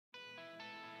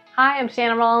Hi, I'm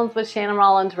Shannon Rollings with Shannon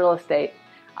Rollings Real Estate.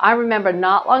 I remember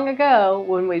not long ago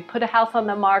when we put a house on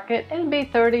the market, it'd be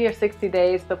 30 or 60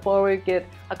 days before we get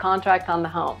a contract on the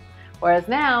home. Whereas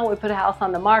now we put a house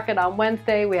on the market on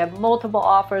Wednesday, we have multiple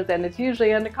offers, and it's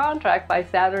usually under contract by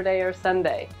Saturday or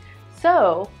Sunday.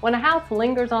 So when a house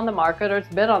lingers on the market or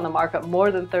it's been on the market more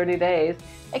than 30 days,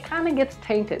 it kind of gets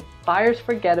tainted. Buyers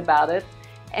forget about it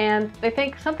and they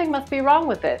think something must be wrong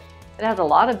with it. It has a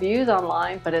lot of views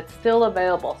online, but it's still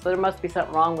available, so there must be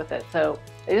something wrong with it. So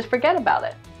they just forget about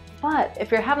it. But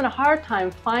if you're having a hard time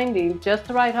finding just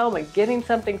the right home and getting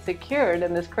something secured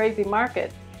in this crazy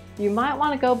market, you might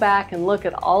want to go back and look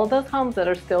at all of those homes that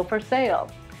are still for sale.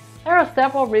 There are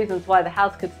several reasons why the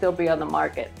house could still be on the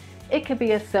market. It could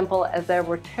be as simple as there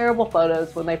were terrible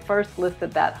photos when they first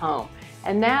listed that home.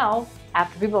 And now,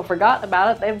 after people have forgotten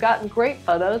about it, they've gotten great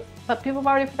photos, but people have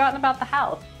already forgotten about the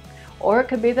house. Or it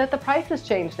could be that the price has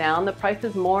changed now and the price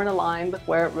is more in line with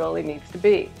where it really needs to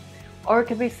be. Or it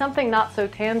could be something not so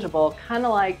tangible, kind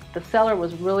of like the seller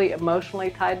was really emotionally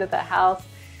tied to the house.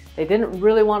 They didn't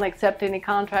really want to accept any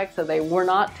contracts, so they were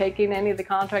not taking any of the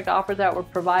contract offers that were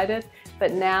provided.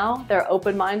 But now they're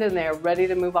open-minded and they're ready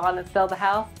to move on and sell the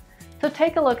house. So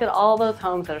take a look at all those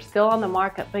homes that are still on the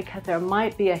market, because there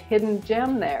might be a hidden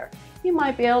gem there. You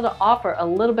might be able to offer a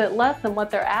little bit less than what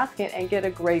they're asking and get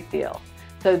a great deal.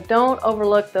 So don't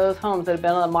overlook those homes that have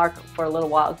been on the market for a little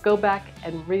while. Go back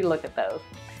and re-look at those.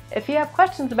 If you have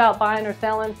questions about buying or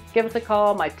selling, give us a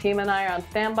call. My team and I are on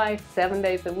standby 7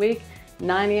 days a week,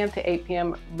 9 a.m. to 8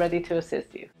 p.m., ready to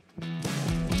assist you.